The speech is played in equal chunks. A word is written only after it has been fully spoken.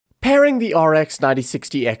Pairing the RX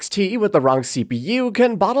 9060 XT with the wrong CPU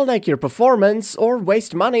can bottleneck your performance or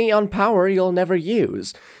waste money on power you'll never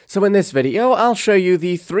use. So in this video, I'll show you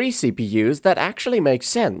the 3 CPUs that actually make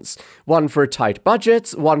sense. One for tight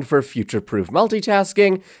budgets, one for future-proof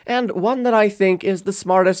multitasking, and one that I think is the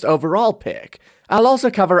smartest overall pick. I'll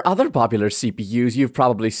also cover other popular CPUs you've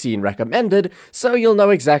probably seen recommended, so you'll know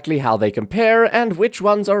exactly how they compare and which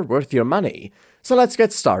ones are worth your money. So let's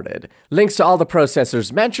get started. Links to all the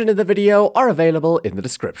processors mentioned in the video are available in the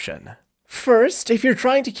description. First, if you're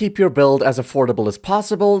trying to keep your build as affordable as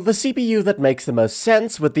possible, the CPU that makes the most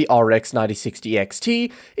sense with the RX 9060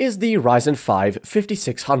 XT is the Ryzen 5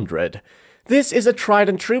 5600. This is a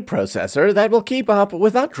tried-and-true processor that will keep up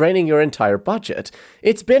without draining your entire budget.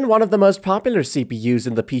 It's been one of the most popular CPUs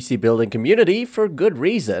in the PC building community for good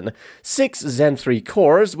reason. 6 Zen 3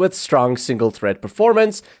 cores with strong single-thread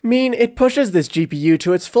performance mean it pushes this GPU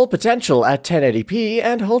to its full potential at 1080p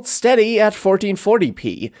and holds steady at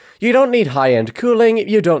 1440p. You don't need high-end cooling,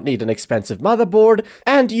 you don't need an expensive motherboard,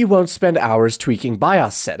 and you won't spend hours tweaking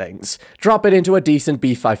BIOS settings. Drop it into a decent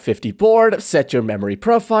B550 board, set your memory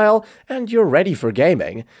profile, and you're ready for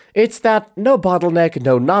gaming. It's that no bottleneck,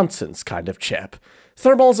 no nonsense kind of chip.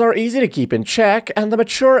 Thermals are easy to keep in check, and the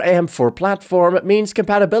mature AM4 platform means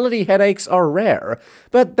compatibility headaches are rare,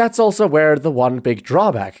 but that's also where the one big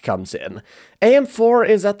drawback comes in. AM4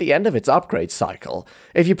 is at the end of its upgrade cycle.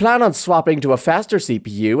 If you plan on swapping to a faster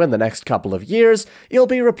CPU in the next couple of years, you'll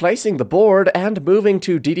be replacing the board and moving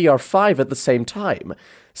to DDR5 at the same time.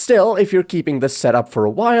 Still, if you're keeping this setup for a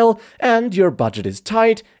while, and your budget is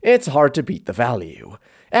tight, it's hard to beat the value.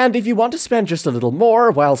 And if you want to spend just a little more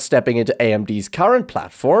while stepping into AMD's current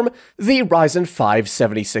platform, the Ryzen 5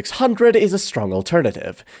 7600 is a strong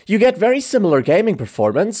alternative. You get very similar gaming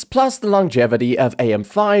performance, plus the longevity of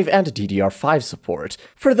AM5 and DDR5 support.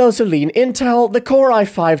 For those who lean Intel, the Core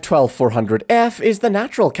i5-12400F is the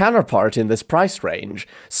natural counterpart in this price range.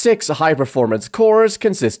 6 high-performance cores,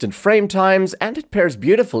 consistent frame times, and it pairs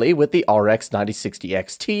beautifully with the RX 9060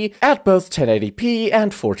 XT at both 1080p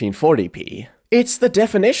and 1440p. It's the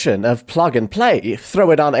definition of plug and play.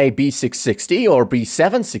 Throw it on a B660 or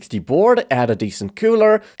B760 board, add a decent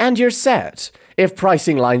cooler, and you're set. If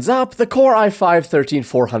pricing lines up, the Core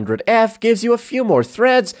i5-13400F gives you a few more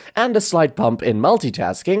threads and a slight bump in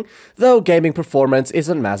multitasking, though gaming performance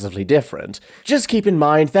isn't massively different. Just keep in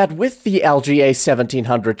mind that with the LGA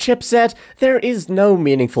 1700 chipset, there is no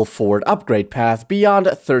meaningful forward upgrade path beyond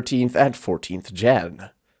 13th and 14th gen.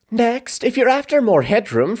 Next, if you're after more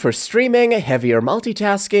headroom for streaming, heavier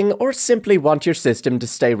multitasking, or simply want your system to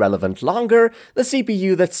stay relevant longer, the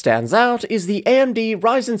CPU that stands out is the AMD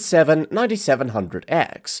Ryzen 7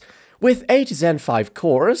 9700X. With 8 Zen 5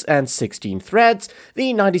 cores and 16 threads,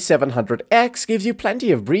 the 9700X gives you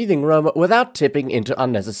plenty of breathing room without tipping into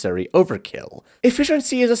unnecessary overkill.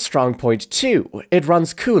 Efficiency is a strong point too. It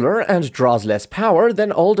runs cooler and draws less power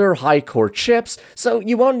than older high-core chips, so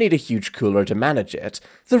you won't need a huge cooler to manage it.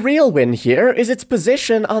 The real win here is its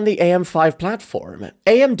position on the AM5 platform.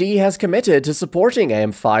 AMD has committed to supporting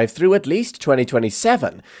AM5 through at least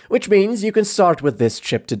 2027, which means you can start with this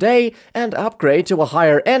chip today and upgrade to a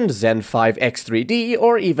higher-end Zen 5 X3D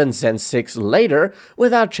or even Zen 6 later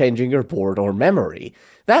without changing your board or memory.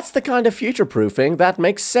 That's the kind of future-proofing that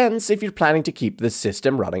makes sense if you're planning to keep this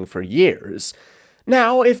system running for years.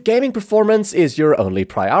 Now, if gaming performance is your only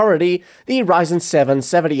priority, the Ryzen 7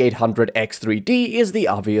 7800 X3D is the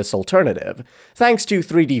obvious alternative. Thanks to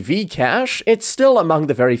 3D V-Cache, it's still among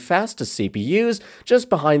the very fastest CPUs, just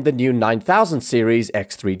behind the new 9000 series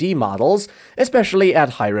X3D models, especially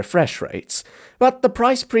at high refresh rates. But the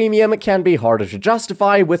price premium can be harder to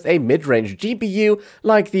justify with a mid-range GPU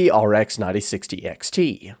like the RX 9060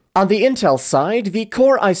 XT. On the Intel side, the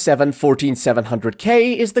Core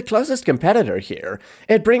i7-14700K is the closest competitor here.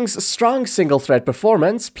 It brings strong single-thread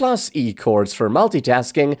performance plus E-cores for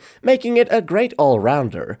multitasking, making it a great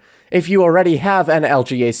all-rounder. If you already have an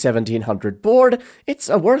LGA 1700 board, it's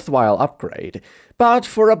a worthwhile upgrade. But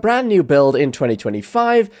for a brand new build in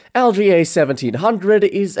 2025, LGA 1700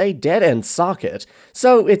 is a dead-end socket,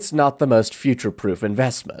 so it's not the most future-proof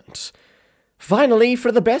investment. Finally,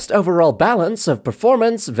 for the best overall balance of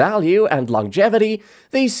performance, value, and longevity,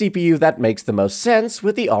 the CPU that makes the most sense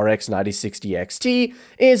with the RX 9060 XT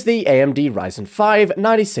is the AMD Ryzen 5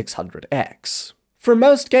 9600X. For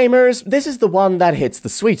most gamers, this is the one that hits the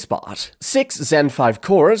sweet spot. 6 Zen 5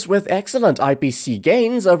 cores with excellent IPC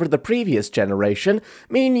gains over the previous generation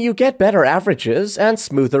mean you get better averages and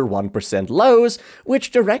smoother 1% lows,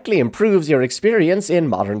 which directly improves your experience in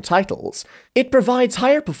modern titles. It provides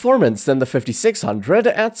higher performance than the 5600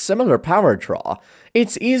 at similar power draw.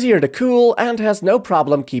 It's easier to cool and has no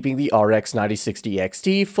problem keeping the RX 9060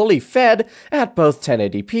 XT fully fed at both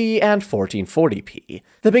 1080p and 1440p.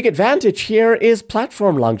 The big advantage here is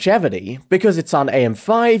platform longevity. Because it's on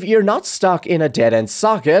AM5, you're not stuck in a dead-end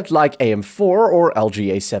socket like AM4 or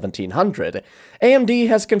LGA 1700. AMD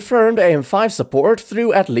has confirmed AM5 support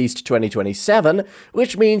through at least 2027,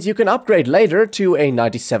 which means you can upgrade later to a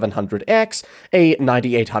 9700X, a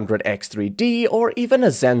 9800X3D, or even a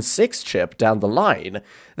Zen 6 chip down the line.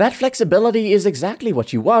 That flexibility is exactly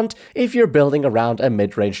what you want if you're building around a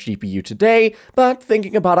mid-range GPU today, but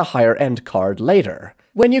thinking about a higher-end card later.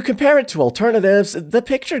 When you compare it to alternatives, the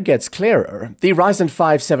picture gets clearer. The Ryzen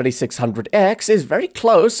 5 7600X is very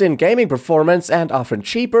close in gaming performance and often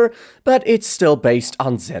cheaper, but it's still based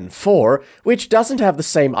on Zen 4, which doesn't have the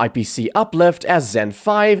same IPC uplift as Zen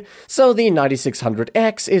 5, so the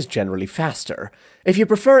 9600X is generally faster. If you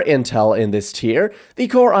prefer Intel in this tier, the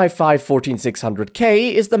Core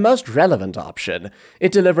i5-14600K is the most relevant option.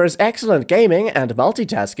 It delivers excellent gaming and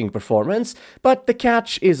multitasking performance, but the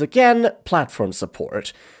catch is again platform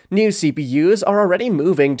support. New CPUs are already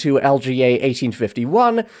moving to LGA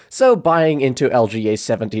 1851, so buying into LGA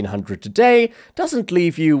 1700 today doesn't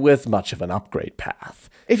leave you with much of an upgrade path.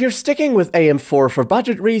 If you're sticking with AM4 for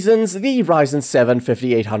budget reasons, the Ryzen 7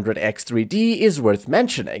 5800X3D is worth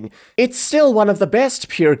mentioning. It's still one of the best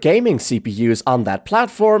pure gaming CPUs on that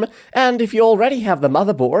platform, and if you already have the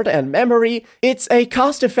motherboard and memory, it's a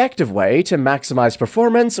cost-effective way to maximize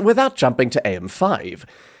performance without jumping to AM5.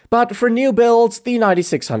 But for new builds, the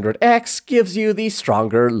 9600X gives you the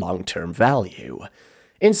stronger long-term value.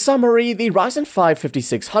 In summary, the Ryzen 5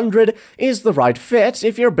 5600 is the right fit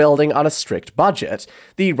if you're building on a strict budget.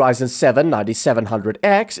 The Ryzen 7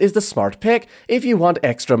 9700X is the smart pick if you want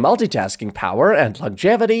extra multitasking power and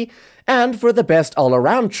longevity, and for the best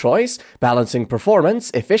all-around choice, balancing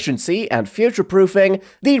performance, efficiency, and future-proofing,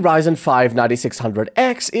 the Ryzen 5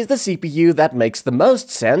 9600X is the CPU that makes the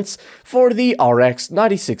most sense for the RX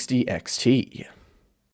 9060 XT.